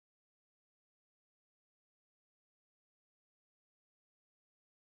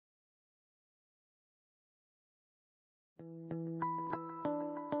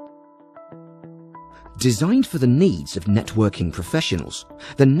Designed for the needs of networking professionals,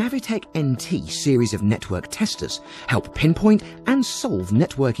 the NaviTEK NT series of network testers help pinpoint and solve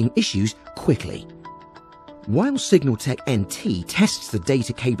networking issues quickly. While SignalTech NT tests the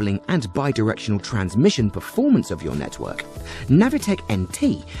data cabling and bidirectional transmission performance of your network, NaviTEK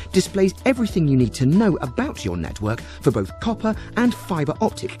NT displays everything you need to know about your network for both copper and fibre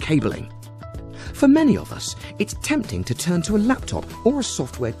optic cabling. For many of us, it's tempting to turn to a laptop or a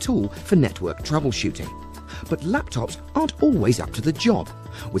software tool for network troubleshooting. But laptops aren't always up to the job,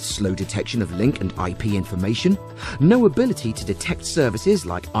 with slow detection of link and IP information, no ability to detect services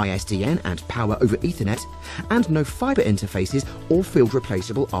like ISDN and Power over Ethernet, and no fibre interfaces or field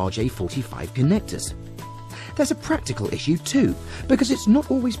replaceable RJ45 connectors. There's a practical issue too, because it's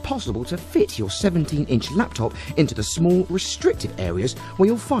not always possible to fit your 17-inch laptop into the small, restricted areas where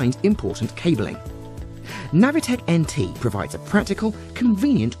you'll find important cabling. NaviTEK NT provides a practical,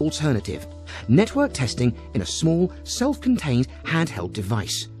 convenient alternative: network testing in a small, self-contained handheld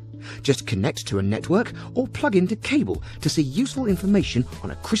device. Just connect to a network or plug into cable to see useful information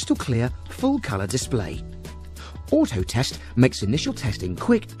on a crystal clear, full-colour display. AutoTest makes initial testing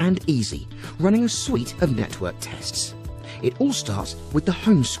quick and easy, running a suite of network tests. It all starts with the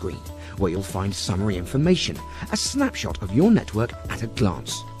home screen, where you'll find summary information, a snapshot of your network at a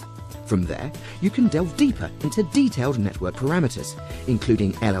glance. From there, you can delve deeper into detailed network parameters,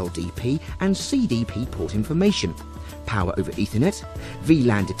 including LLDP and CDP port information, Power over Ethernet,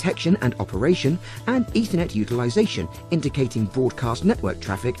 VLAN detection and operation, and Ethernet utilization, indicating broadcast network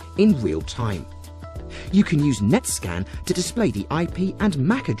traffic in real time. You can use NetScan to display the IP and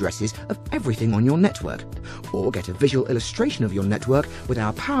MAC addresses of everything on your network, or get a visual illustration of your network with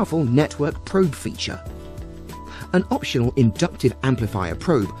our powerful Network Probe feature. An optional inductive amplifier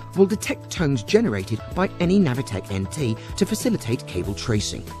probe will detect tones generated by any NaviTEK NT to facilitate cable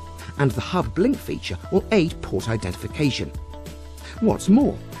tracing, and the Hub Blink feature will aid port identification. What's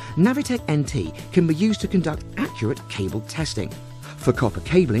more, NaviTEK NT can be used to conduct accurate cable testing. For copper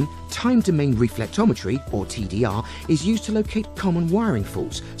cabling, time domain reflectometry, or TDR, is used to locate common wiring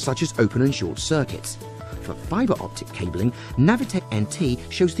faults such as open and short circuits. For fibre optic cabling, NaviTEK NT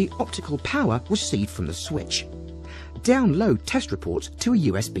shows the optical power received from the switch. Download test reports to a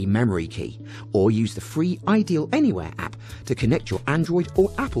USB memory key, or use the free IDEAL AnyWare app to connect your Android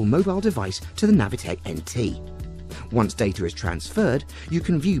or Apple mobile device to the NaviTEK NT. Once data is transferred, you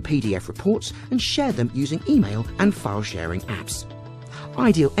can view PDF reports and share them using email and file sharing apps.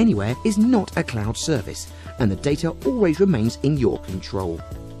 IDEAL AnyWare is not a cloud service, and the data always remains in your control.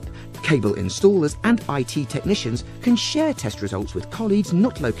 Cable installers and IT technicians can share test results with colleagues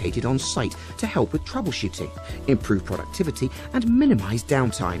not located on site to help with troubleshooting, improve productivity, and minimize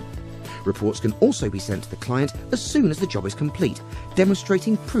downtime. Reports can also be sent to the client as soon as the job is complete,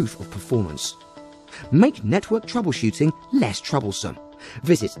 demonstrating proof of performance. Make network troubleshooting less troublesome.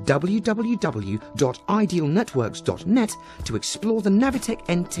 Visit www.idealnetworks.net to explore the NaviTEK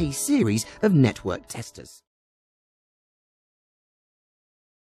NT series of network testers.